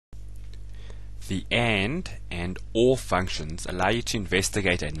The and or functions allow you to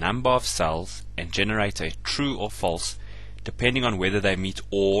investigate a number of cells and generate a true or false depending on whether they meet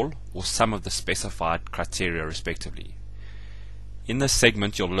all or some of the specified criteria respectively. In this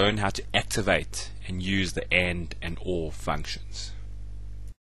segment you'll learn how to activate and use the and or functions.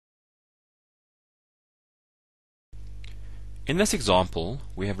 In this example,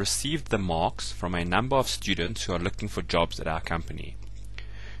 we have received the marks from a number of students who are looking for jobs at our company.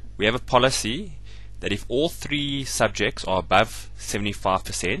 We have a policy that if all three subjects are above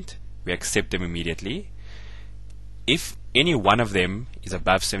 75%, we accept them immediately. If any one of them is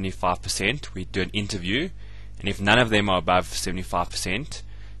above 75%, we do an interview, and if none of them are above 75%,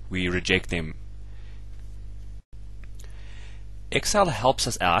 we reject them. Excel helps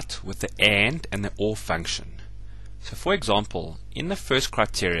us out with the and the or function. So for example, in the first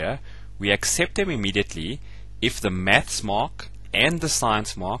criteria, we accept them immediately if the maths mark and the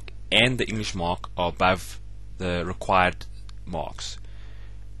science mark and the English mark are above the required marks.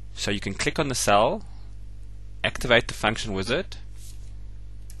 So you can click on the cell, activate the function wizard,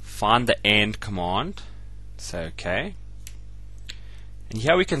 find the and command, say OK. And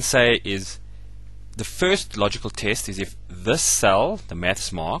here we can say is the first logical test is if this cell, the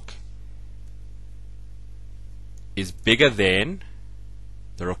maths mark, is bigger than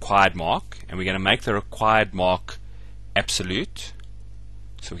the required mark, and we're going to make the required mark absolute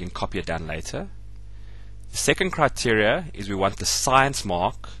so we can copy it down later. The second criteria is we want the science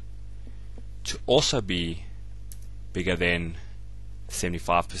mark to also be bigger than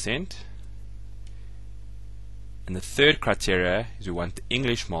 75%, and the third criteria is we want the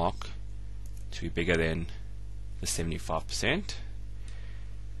English mark to be bigger than the 75%.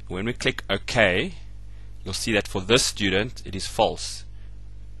 When we click OK, you'll see that for this student it is false.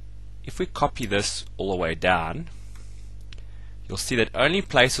 If we copy this all the way down, you'll see that only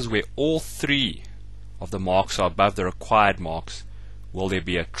places where all three of the marks are above the required marks will there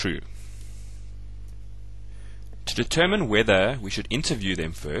be a true. To determine whether we should interview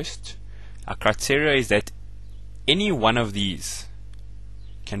them first, our criteria is that any one of these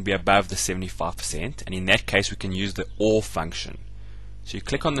can be above the 75%, and in that case we can use the or function. So you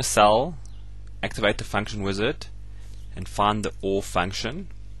click on the cell, activate the function wizard, and find the or function.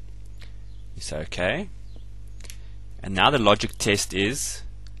 You say OK. And now the logic test is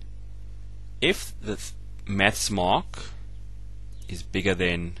if the maths mark is bigger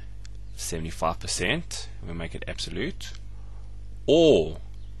than 75%, we make it absolute, or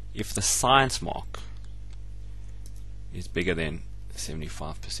if the science mark is bigger than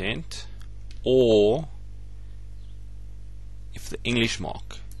 75%, or if the English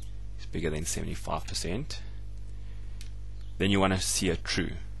mark is bigger than 75%, then you want to see a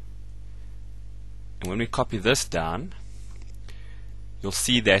true. And when we copy this down, you'll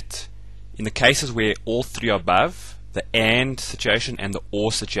see that in the cases where all three are above, the and situation and the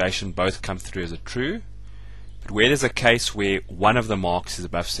or situation both come through as a true. But where there's a case where one of the marks is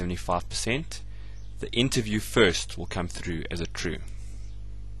above 75%, the interview first will come through as a true.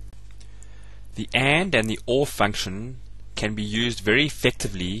 The and the or function can be used very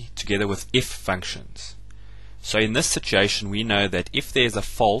effectively together with if functions. So in this situation we know that if there's a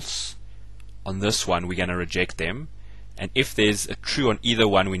false on this one, we're going to reject them, and if there's a true on either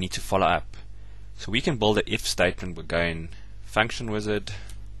one, we need to follow up. So we can build an if statement. We'll go in function wizard,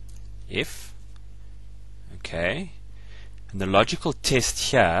 if, okay, and the logical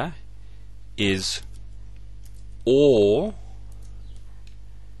test here is or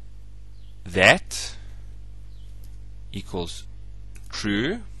that equals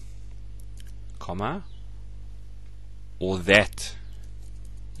true, comma, or that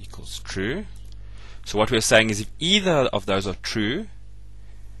equals true. So what we're saying is if either of those are true,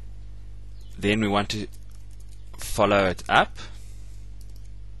 then we want to follow it up,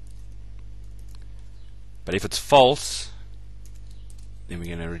 but if it's false, then we're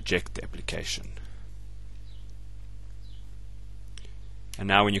going to reject the application. And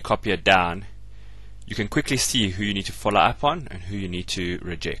now when you copy it down, you can quickly see who you need to follow up on and who you need to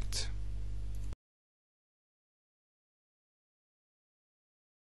reject.